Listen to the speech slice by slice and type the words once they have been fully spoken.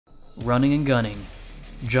running and gunning,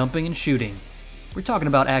 jumping and shooting. We're talking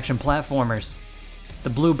about action platformers. The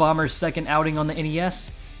Blue Bomber's second outing on the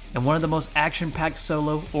NES, and one of the most action-packed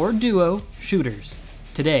solo or duo shooters.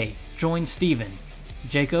 Today, join Steven,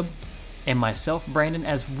 Jacob, and myself, Brandon,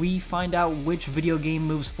 as we find out which video game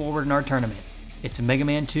moves forward in our tournament. It's Mega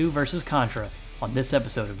Man 2 versus Contra on this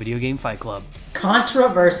episode of Video Game Fight Club. Contra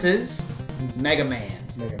versus Mega Man.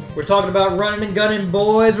 We're talking about running and gunning,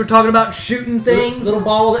 boys. We're talking about shooting things. Little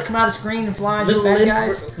balls that come out of the screen and fly and shoot bad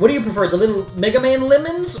guys. What do you prefer, the little Mega Man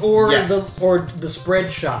lemons or Yes. the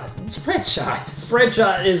spread shot? Spread shot. Spread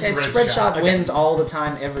shot is Spread shot wins all the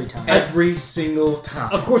time, every time. Every single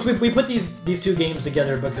time. Of course, we put these two games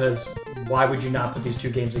together because why would you not put these two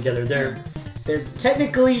games together? They're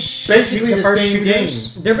technically basically the first same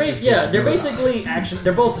shooters. game. They're basically action.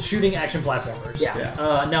 They're both shooting action platformers. Yeah.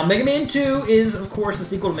 Now, Mega Man 2 is, of course, the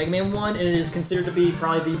sequel to Mega Man 1, and it is considered to be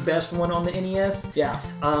probably the best one on the NES. Yeah.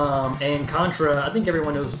 And Contra, I think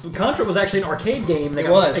everyone knows, Contra was actually an arcade game. It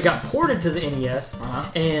got ported to the NES,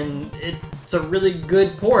 and it's a really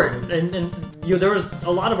good port. And there was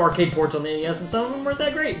a lot of arcade ports on the NES, and some of them weren't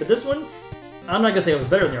that great. But this one, I'm not gonna say it was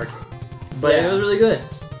better than the arcade, but it was really good.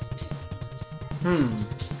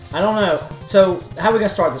 I don't know. So, how are we going to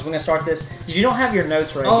start this? We're going to start this. You don't have your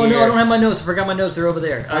notes right here. Oh, no, I don't have my notes. I forgot my notes. They're over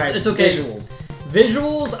there. Alright, it's okay.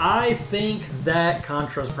 Visuals, I think that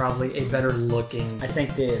Contra's probably a better looking. I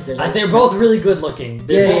think it is. They're both really good looking.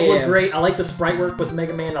 They both look yeah. great. I like the sprite work with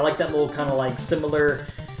Mega Man. I like that little kind of like similar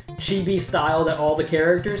chibi style that all the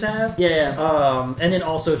characters have. Yeah. And then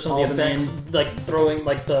also some of the effects, like throwing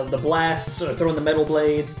like the blasts, or throwing the metal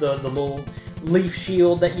blades, the little leaf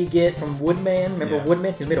shield that you get from Woodman. Remember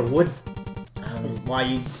Woodman? He's made of wood. I don't know why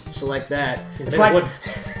you select that. It's like wood.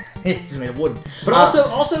 He's made of wood. But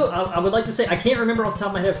also, I would like to say, I can't remember off the top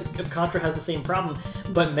of my head if Contra has the same problem,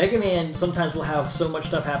 but Mega Man sometimes will have so much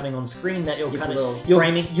stuff happening on screen that it'll kind of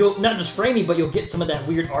framey. You'll not just framey, but you'll get some of that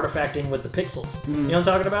weird artifacting with the pixels. You know what I'm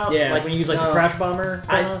talking about? Yeah. Like when you use like the Crash Bomber.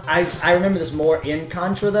 I remember this more in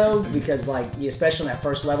Contra though, because like especially in that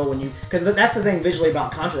first level because that's the thing visually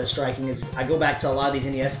about Contra that's striking is I go back to a lot of these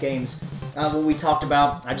NES games. When we talked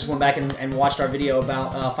about, I just went back and watched our video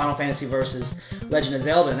about Final Fantasy versus Legend of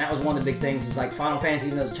Zelda, and that was one of the big things. Is like Final Fantasy,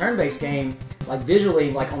 even though it's a turn-based game, like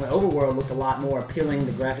visually, like on the overworld, looked a lot more appealing.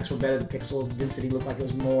 The graphics were better. The pixel density looked like it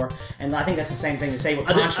was more. And I think that's the same thing to say with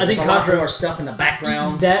Contra. I think There's Contra a lot more stuff in the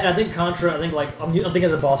background. I think Contra. I think like I'm thinking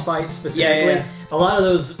of the boss fights specifically. Yeah. A lot of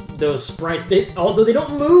those sprites, although they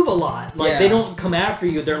don't move a lot, like they don't come after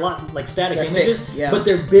you. They're a lot like static images, fixed, but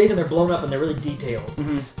they're big and they're blown up and they're really detailed.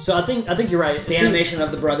 So I think you're right. The animation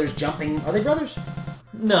of the brothers jumping. Are they brothers?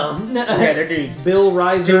 No. Yeah, they're dudes. Bill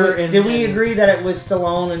Reiser Did we agree that it was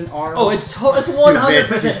Stallone and Arnold? Oh, it's 100%.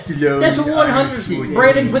 That's 100%.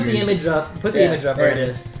 Brandon, put the image up. Put the image up. There Brandon.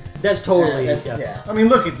 it is. That's totally. Yeah. I mean,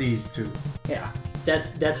 look at these two. Yeah.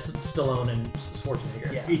 That's Stallone and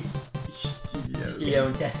Schwarzenegger. Yeah. It's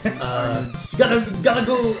Gotta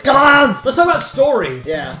go. Come on! Let's talk about story.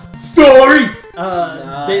 Yeah. Story!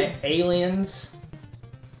 Aliens.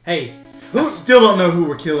 Hey. I still don't know who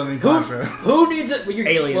we're killing in Contra. Who needs it? Well,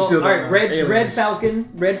 Aliens. Well, Still all right, don't know. Red Aliens. Falcon.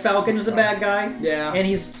 Red Falcon is the bad guy. Yeah. And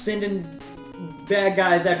he's sending bad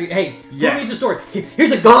guys after you. Hey, Yes. who needs a story?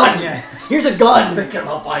 Here's a gun. Yeah. Here's a gun. Pick him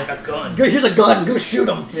up by the gun. Here's a gun. Go shoot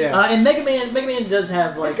him. Yeah. And Mega Man does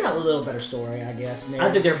have like. It's got a little better story, I guess. I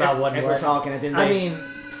think they're about one. If we're talking at the end of the day. I mean,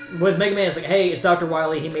 with Mega Man, it's like, hey, it's Dr.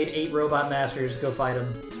 Wily. He made 8 robot masters. Go fight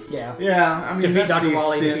him. Yeah. Yeah, I mean, Defeat that's Dr. the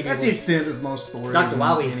Wily, extent. defeat That's evil. the extent of most stories. Dr.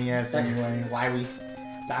 Wily. In NES anyway. Wily.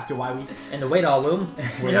 Dr. Wily. And the Weight All Womb.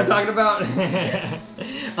 You know what I'm talking about? Yes.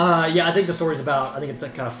 Yeah, I think the story's about. I think it's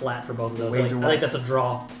kind of flat for both of those. I think that's a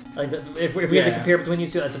draw. I think that if we have to compare between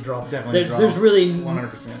these two, that's a draw. Definitely There's really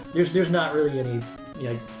 100%. There's not really any.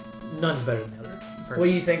 None's better than the other. What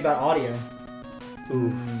do you think about audio?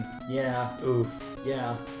 Oof. Yeah. Oof.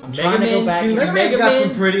 Yeah. I'm Mega trying to go Man back. 2 Mega Mega Man's got Man-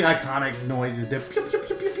 some pretty iconic noises. They're pew, pew,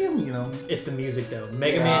 pew, pew, pew, you know. It's the music though.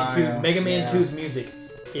 Mega Yeah, Man 2. yeah. Mega Man Yeah. 2's music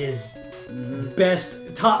is best,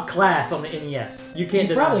 top class on the NES. You can't You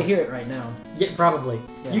deny. probably hear it right now. Yeah, probably.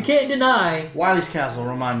 Yeah. You can't deny. Wily's Castle,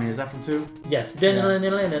 remind me, is that from 2? Yes. Or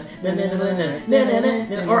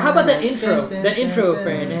how about that intro? That intro.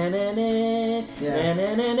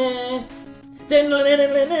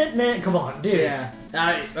 Come on, dude. Yeah.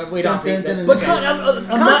 We don't think that. But I'm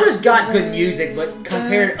Contra's not, got good music, but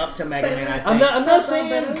compared up to Mega Man, I think. I'm not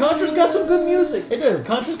saying Contra's got some good music. They do.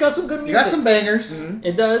 Contra's got some good You music. got some bangers.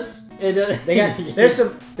 It does. It does. They got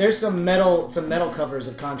there's some metal covers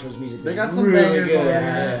of Contra's music. They got some really bangers good. on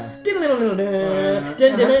Yeah, dude.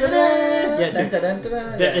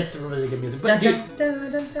 It's really good music. But dude,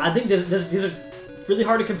 I think these are really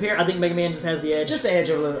hard to compare. I think Mega Man just has the edge. Just the edge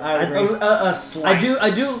over the. I agree. A slight. I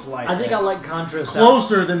do. Slight I think edge. I like Contra.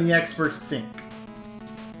 Closer than the experts think.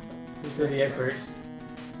 Who says the experts?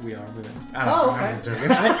 We are with it. I don't know. okay. I'm just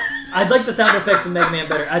joking. I'd like the sound effects in Mega Man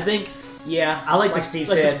better. I think Yeah, I like, Steve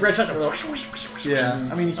the said. spread shot. Yeah,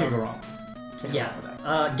 I mean you can't go wrong. Yeah.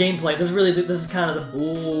 Gameplay. This is kind of the.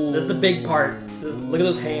 Ooh. This is the big part. Look at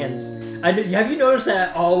those hands. Have you noticed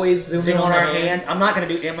that always zooming Zoom on their our hands. I'm not gonna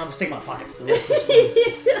do. I'm gonna stick my pockets to this.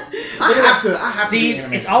 I have to.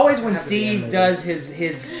 Steve, it's always when Steve does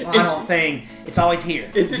his final thing. It's always here.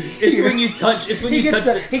 It's when you touch. It's when He you gets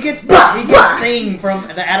touch. he gets the thing from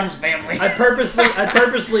the Addams Family. I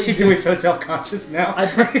purposely. He's doing so self-conscious now.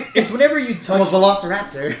 It's whenever you touch. Almost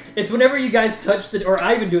Velociraptor. It's whenever you guys touch the. Or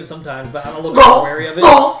I even do it sometimes, but I'm a little bit wary of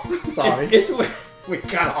it. Sorry. It's We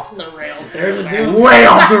got off the rails. There's a zoom. Way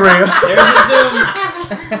off the rails. There's a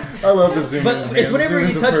zoom. I love the zoom. But it's whenever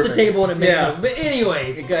you touch the table and it makes Yeah. noise. But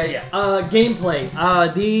anyways, Yeah.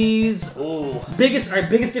 gameplay. These Ooh. biggest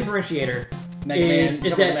differentiator Mega Man. is Some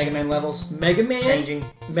of the that Mega Man levels Mega Man changing.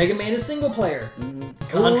 Mega Man is single player. Ooh,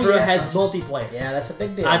 Contra yeah. has multiplayer. Yeah, that's a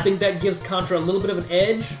big deal. I think that gives Contra a little bit of an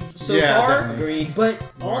edge so Yeah, far. definitely. Agreed. But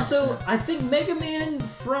also, I think Mega Man,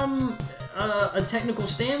 from a technical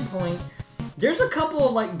standpoint, there's a couple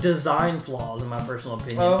of like design flaws in my personal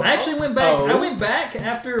opinion. I actually went back. I went back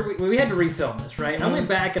after we had to refilm this, right? And I went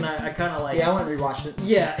back and I kind of like. Yeah, I went and rewatched it.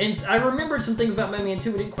 Yeah, and I remembered some things about Mega Man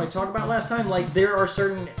 2 we didn't quite talk about last time. Like there are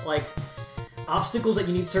certain like obstacles that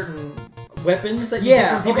you need certain weapons that you get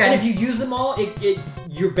from people, and if you use them all,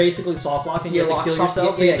 you're basically soft locked and you have to kill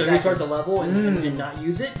yourself, so you have to restart the level and not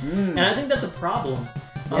use it. And I think that's a problem.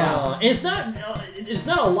 Yeah. And it's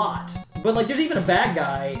not a lot. But like, there's even a bad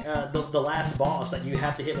guy, the last boss that you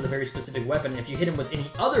have to hit with a very specific weapon. And if you hit him with any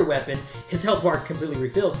other weapon, his health bar completely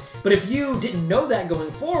refills. But if you didn't know that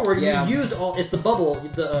going forward, you used all. It's the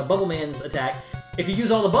Bubble Man's attack. If you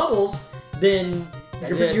use all the bubbles, then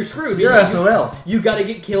you're screwed. You're SOL. You got to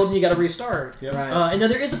get killed and you got to restart. Yep. Right. And then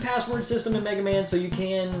there is a password system in Mega Man, so you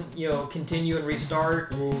can continue and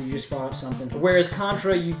restart. Ooh, you just brought up something. Whereas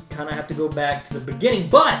Contra, you kind of have to go back to the beginning.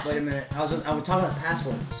 But Wait a minute. I was talking about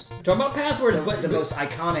passwords. talking about passwords, The most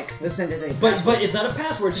iconic. Listen to the but it's not a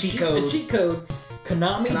password. It's Cheat a code. A cheat code.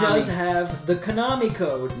 Konami does have the Konami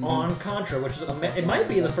code on Contra, which is it might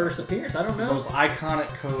be the first appearance. I don't know. Most iconic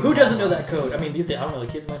code. Who doesn't know that code? I mean, I don't know. The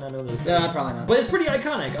kids might not know the code. Probably not. But it's pretty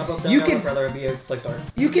iconic. Up, down, You down, can- up, rather be a select start.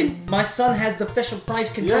 You can. My son has the Fisher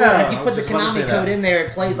Price controller. Yeah, if you I put was the just about to Konami say code that. in there,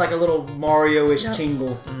 it plays like a little Mario-ish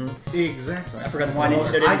jingle. Exactly. I forgot Why the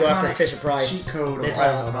Nintendo didn't go after Fisher Price? Cheat code They of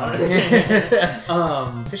probably all know about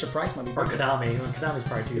time. it. Fisher Price might be. Or bigger. Konami. Konami's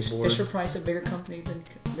probably too Is bored. Fisher Price a bigger company than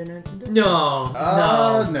Nintendo? No.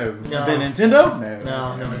 No. No. The Nintendo?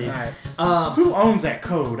 No, indeed. Alright. Who owns that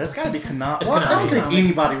code? That's got to be Konami. It's Well, I don't Konami. think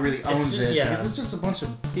anybody really owns just- it yeah. because it's just a bunch of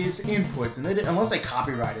inputs, and unless they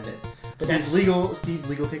copyrighted it. But Steve's that's-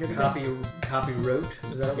 legal ticket. Copy wrote.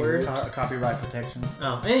 Is that a word? Copyright protection.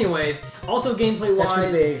 Oh, anyways, also gameplay That's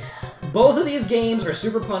pretty wise, big. both of these games are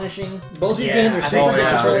super punishing. Both these games are I super think Oh,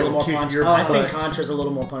 yeah. Contra's a little It'll more kick punishing. your I think butt. Contra's a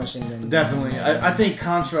little more punishing than Definitely. I think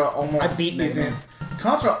Contra almost I beat Mega isn't. Man.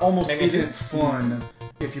 Contra almost Mega Man isn't fun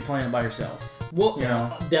if you're playing it by yourself. Well,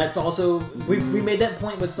 Yeah. that's also we made that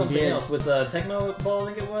point with something did. else with Techno Ball.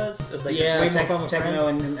 I think it was. It's like Yeah, it's way more fun with Techno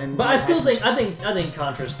friends. and But I still think I think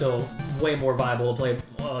Contra's still way more viable to play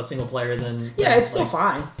single player than. Yeah, it's still like,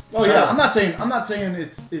 fine. Oh Sure. yeah, I'm not saying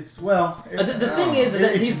it's well. The thing is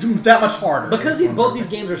that it's these- that much harder. Because both these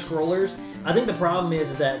games are scrollers. I think the problem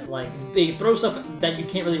is that like they throw stuff that you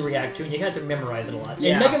can't really react to, and you have to memorize it a lot.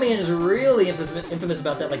 Yeah. And Mega Man is really infamous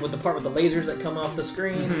about that, like with the part with the lasers that come off the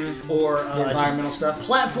screen, or The just environmental stuff.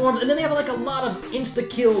 platforms, and then they have like a lot of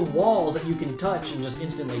insta-kill walls that you can touch and just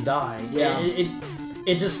instantly die. Yeah. It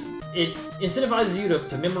incentivizes you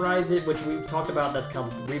to memorize it, which we've talked about. That's kind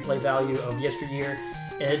of the replay value of yesteryear.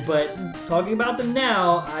 But talking about them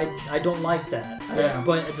now, I don't like that. Yeah.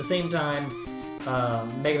 But at the same time,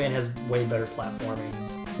 Mega Man has way better platforming.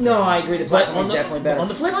 No, I agree. The But platform is definitely better. on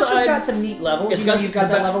the flip Contra's side, got some neat levels. it's You know, got you've got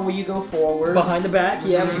the that ba- level where you go forward. Behind the back,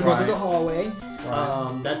 yeah, when you go through the Right. hallway.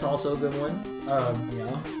 Right. That's also a good one.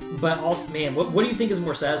 Yeah. But also, man, what do you think is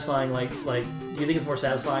more satisfying? Like, do you think it's more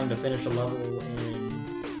satisfying to finish a level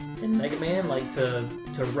in Mega Man, like to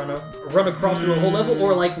run across through a whole level,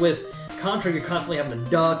 or like with Contra, you're constantly having to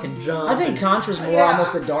duck and jump. I think Contra's more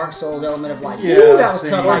almost the Dark Souls element of like, Yeah, ooh, that was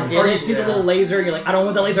same. tough. Or you see the little laser, you're like, I don't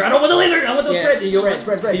want the laser, I don't want the laser, I want the spread. And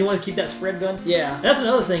spread. You want to keep that spread gun? Yeah. And that's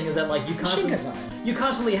another thing is that like you Machine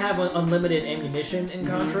constantly have unlimited ammunition in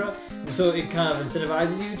Contra, so it kind of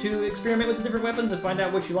incentivizes you to experiment with the different weapons and find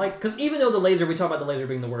out what you like. Because even though the laser, we talk about the laser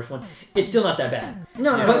being the worst one, it's still not that bad.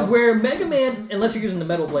 No. But where Mega Man, unless you're using the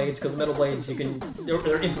metal blades, because the metal blades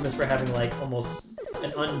they're infamous for having like almost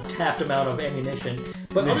an untapped amount of ammunition.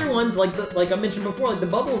 But other ones like I mentioned before, like the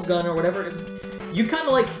bubble gun or whatever. You kind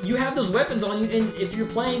of like, you have those weapons on you, and if you're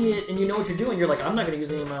playing it and you know what you're doing, you're like, I'm not going to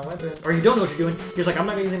use any of my weapons. Or you don't know what you're doing, you're just like, I'm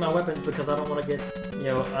not going to use any of my weapons because I don't want to get,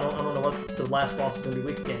 I don't know what the last boss is going to be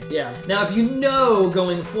weak against. Yeah. Now, if you know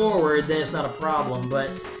going forward, then it's not a problem,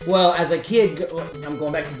 but... Well, as a kid, I'm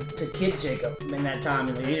going back to Kid Jacob in that time,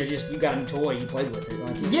 and you got a toy, you played with it.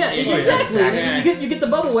 Like, exactly. Yeah. You get the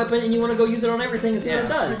bubble weapon, and you want to go use it on everything and see what it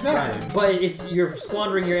does. Exactly. Right. But if you're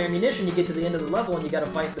squandering your ammunition, you get to the end of the level, and you got to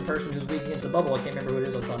fight the person who's weak against the bubble. I can't remember who it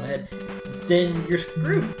is off the top of my head. Then you're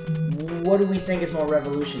screwed. What do we think is more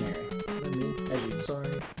revolutionary? Sorry.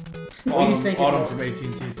 What do you think Autumn is from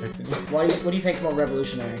AT&T's texting. what do you think is more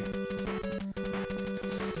revolutionary?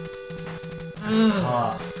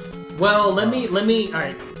 Tough. Well, let me. All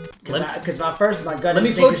right. Because my gut let me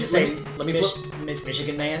instinct float is to you. say Let me float.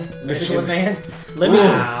 Michigan Man, Michigan Man. Let me.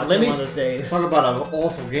 Wow, Let me. one of those days. Talk about an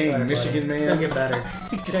awful game, Sorry, Michigan buddy. Man. It's gonna get better.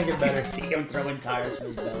 It's gonna get better. See him throwing tires from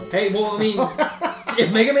his belly. Hey, well, I mean,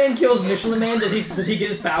 if Mega Man kills Michelin Man, does he get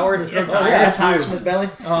his power to throw tires? Yeah, tires from his belly.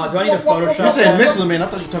 Oh, do I need to Photoshop? You said that? Michelin Man. I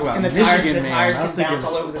thought you were talking about And the Michigan Man. tires I was can thinking, bounce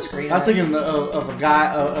all over the screen. I was thinking of a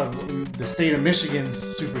guy of the state of Michigan's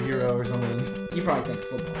superhero or something. You probably think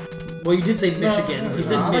football. Well, you did say Michigan. He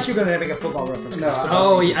said I thought you were going to make a football reference. No,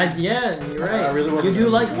 Oh, yeah, you're right. I really wasn't You do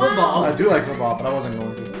gonna like do football. I do like football, but I wasn't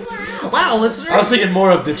going to. Wow, listeners. I was thinking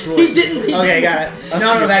more of Detroit. He didn't. Okay, got it.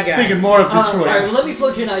 No, that guy. Thinking more of All Detroit. right, well, let me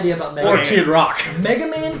float you an idea about Mega Or Man. Kid Rock. Mega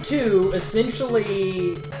Man 2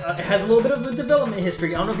 essentially has a little bit of a development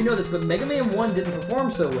history. I don't know if you know this, but Mega Man 1 didn't perform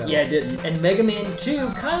so well. Yeah, it didn't. And Mega Man 2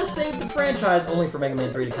 kind of saved the franchise, only for Mega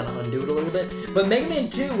Man 3 to kind of undo it a little bit. But Mega Man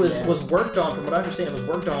 2 was worked on, from what I understand, it was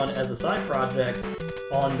worked on as a side project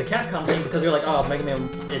on the Capcom team because they're like, oh, Mega Man,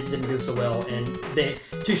 it didn't do so well. And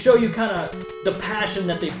to show you kind of the passion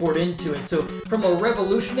that they poured into it. So from a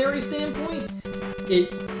revolutionary standpoint,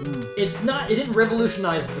 it didn't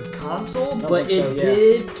revolutionize the console, but it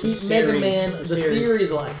did keep Mega Man, the series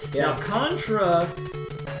alive. Yeah. Now Contra,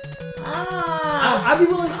 I'd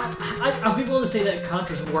be willing to say that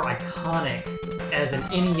Contra's more iconic as an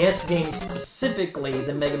NES game specifically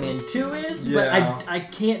than Mega Man 2 is, but I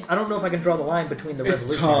don't know if I can draw the line between the It's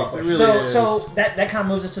revolutionary tough. It questions. really is. So that kind of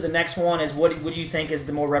moves us to the next one. Is what do you think is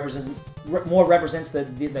the more represents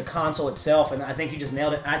the console itself? And I think you just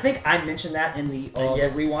nailed it. And I think I mentioned that in the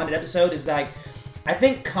Rewinded episode. Is like I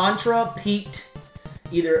think Contra peaked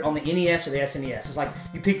either on the NES or the SNES. It's like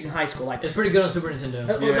you peaked in high school. Like It's pretty good on Super Nintendo.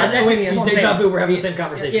 Deja vu, we're having the same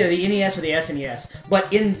conversation. Yeah, the NES or the SNES.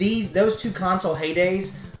 But in those two console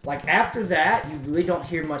heydays, like after that, you really don't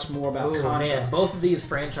hear much more about Contra. Man, both of these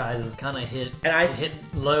franchises kind of hit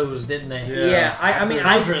lows, didn't they? Yeah, I mean,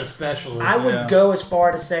 Contra especially. I would go as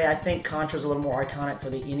far to say I think Contra's a little more iconic for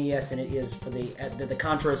the NES than it is for the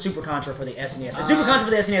Contra, Super Contra for the SNES. And Super Contra for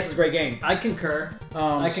the SNES is a great game. I concur.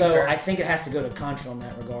 So I think it has to go to Contra on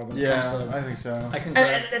that regard. When it comes to, I think so. I concur.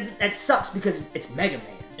 and that sucks because it's Mega Man.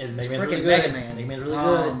 Mega Man's really freaking good. Mega Man. Mega Man's really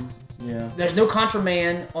good. Yeah. There's no Contra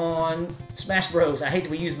Man on Smash Bros. I hate that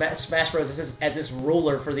we use Smash Bros. as this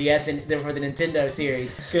ruler for the for the Nintendo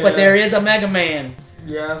series, but there is a Mega Man.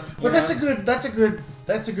 Yeah, but that's a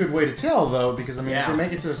good way to tell though, because I mean, if Yeah. they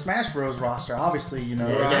make it to a Smash Bros. Roster, obviously you know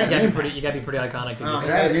you gotta be pretty iconic to Oh,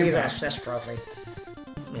 get he's a trophy.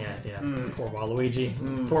 Yeah. Poor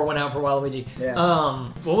Waluigi. Pour one out for Waluigi. Yeah.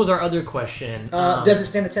 What was our other question? Does it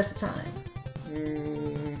stand the test of time?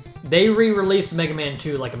 They re-released Mega Man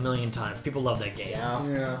 2 like a million times. People love that game.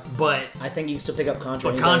 Yeah. But I think you can still pick up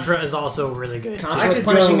Contra. But Contra is also really good. Contra was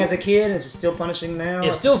punishing as a kid. It's still punishing now.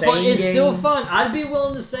 It's still fun. It's still fun. I'd be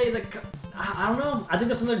willing to say that. I don't know. I think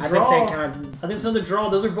that's another draw. I think it's another draw.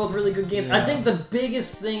 Those are both really good games. Yeah. I think the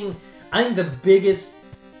biggest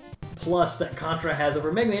plus that Contra has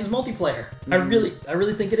over Mega Man is multiplayer. I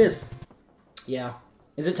really think it is. Yeah.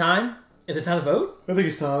 Is it time? Is it time to vote? I think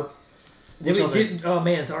it's time. Oh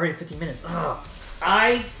man, it's already 15 minutes. Oh.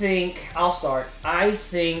 I think I'll start. I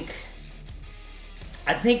think,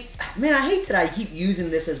 man, I hate that I keep using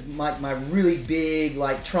this as my really big,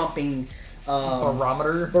 like, trumping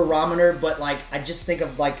barometer. But like I just think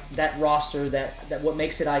of like that roster that what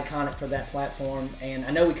makes it iconic for that platform. And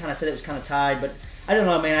I know we kind of said it was kind of tied, but I don't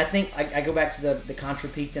know, man. I think I go back to the Contra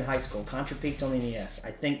peaked in high school. Contra peaked on the NES.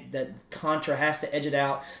 I think that Contra has to edge it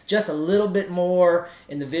out just a little bit more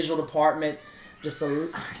in the visual department. Just a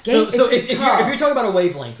so if you're talking about a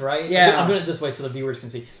wavelength, right? Yeah. I'm doing it this way so the viewers can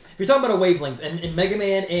see. If you're talking about a wavelength, and Mega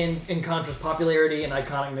Man and Contra's popularity and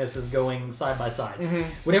iconicness is going side by side. Mm-hmm.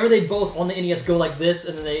 Whenever they both on the NES go like this,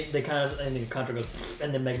 and then they kind of, and then Contra goes,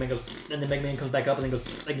 and then Mega Man goes, and then Mega Man comes back up, and then goes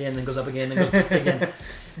again, then goes up again, then goes again.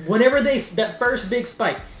 Whenever that first big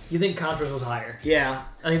spike, you think Contra's was higher. Yeah.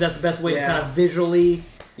 I think that's the best way to kind of visually.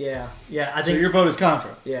 Yeah. Yeah, I think. So your vote is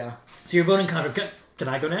Contra. Yeah. So you're voting Contra. Can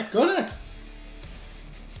I go next? Go next.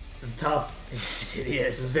 This is tough. It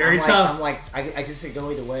is. This is very tough. I'm like, I can see it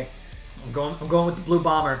go either way. I'm going with the Blue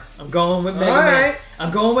Bomber. I'm going with Mega Man. Right.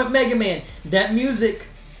 I'm going with Mega Man. That music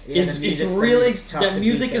is really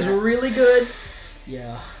good.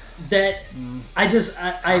 Yeah. That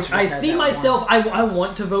I see myself. I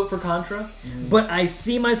want to vote for Contra, but I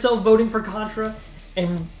see myself voting for Contra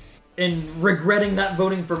and regretting not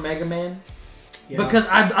voting for Mega Man because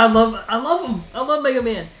I love him. I love Mega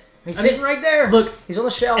Man. He's sitting right there. Look, he's on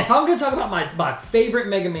the shelf. If I'm going to talk about my favorite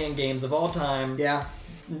Mega Man games of all time, the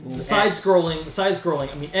side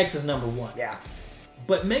scrolling. I mean, X is number 1. Yeah.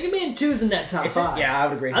 But Mega Man 2's in that top 5. Yeah, I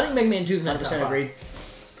would agree. I think Mega Man 2's in that top 5. Agreed.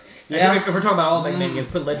 Yeah. If we're talking about all Mega Man games,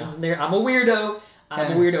 put Legends in there. I'm a weirdo.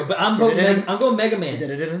 But I'm voting. I'm going Mega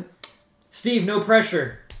Man. Steve, no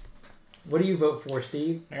pressure. What do you vote for,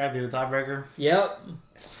 Steve? I gotta be the tiebreaker. Yep.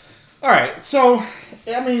 All right. So,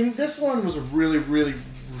 I mean, this one was a really, really,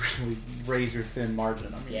 really razor thin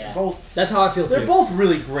margin. I mean, both. That's how I feel too. They're both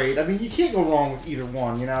really great. I mean, you can't go wrong with either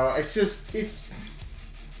one. You know, it's.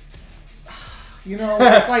 You know,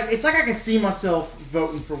 it's like I can see myself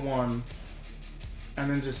voting for one, and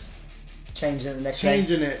then just changing it the next day.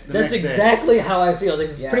 That's exactly how I feel.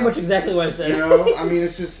 It's pretty much exactly what I said. You know, I mean,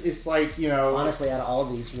 it's like, you know. Honestly, out of all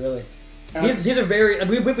of these, really. These are very.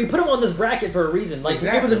 We put them on this bracket for a reason. Like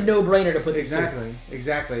it was a no-brainer to put these two.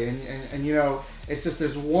 Exactly. And you know, it's just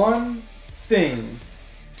there's one thing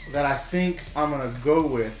that I think I'm gonna go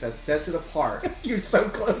with that sets it apart. You're so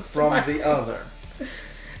close from the other.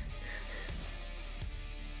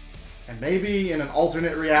 And maybe in an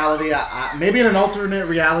alternate reality, I the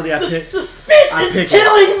pick. Suspense is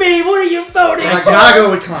killing me. What are you voting for? I gotta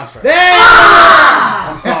go with Contra.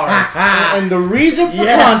 I'm sorry. And the reason for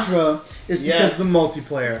Contra is because the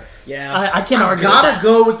multiplayer. Yeah, I can't argue. I gotta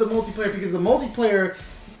go with the multiplayer because the multiplayer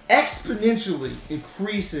exponentially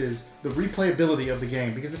increases the replayability of the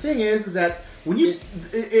game. Because the thing is that when you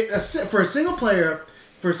for a single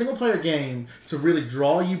player game to really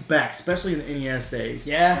draw you back, especially in the NES days,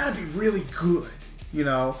 it's gotta be really good. You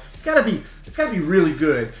know, it's gotta be really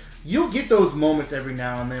good. You'll get those moments every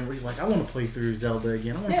now and then where you're like, I want to play through Zelda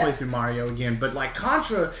again. I want to play through Mario again. But like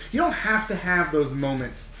Contra, you don't have to have those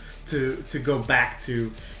moments to go back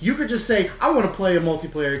to. You could just say, I want to play a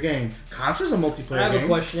multiplayer game. Contra's a multiplayer game. I have a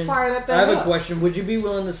question. Fire that thing I have up. a question. Would you be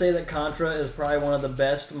willing to say that Contra is probably one of the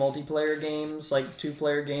best multiplayer games, like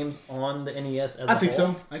 2-player games on the NES as a whole? I think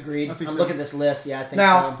so. Agreed. I'm so. looking at this list. Yeah, I think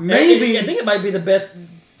now, so. Maybe I think it might be the best.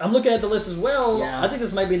 I'm looking at the list as well. Yeah. I think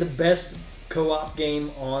this might be the best co-op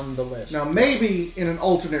game on the list. Now, maybe in an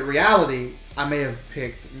alternate reality, I may have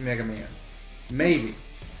picked Mega Man. Maybe.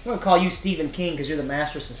 I'm going to call you Stephen King because you're the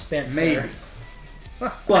master of suspense. Maybe.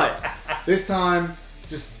 But this time,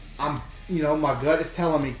 my gut is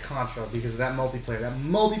telling me Contra because of that multiplayer.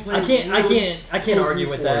 I can't argue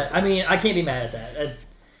with that. I mean, I can't be mad at that.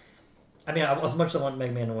 As much as I want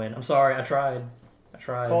Mega Man to win. I'm sorry. I tried.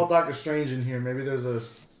 Call Doctor Strange in here. Maybe there's a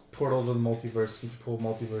portal to the multiverse. You can pull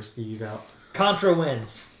Multiverse Steve out. Contra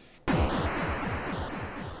wins.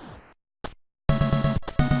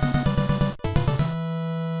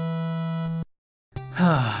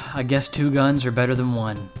 I guess 2 guns are better than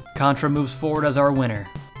 1. Contra moves forward as our winner.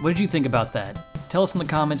 What did you think about that? Tell us in the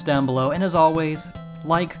comments down below, and as always,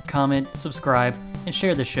 like, comment, subscribe, and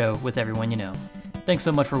share the show with everyone you know. Thanks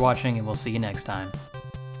so much for watching, and we'll see you next time.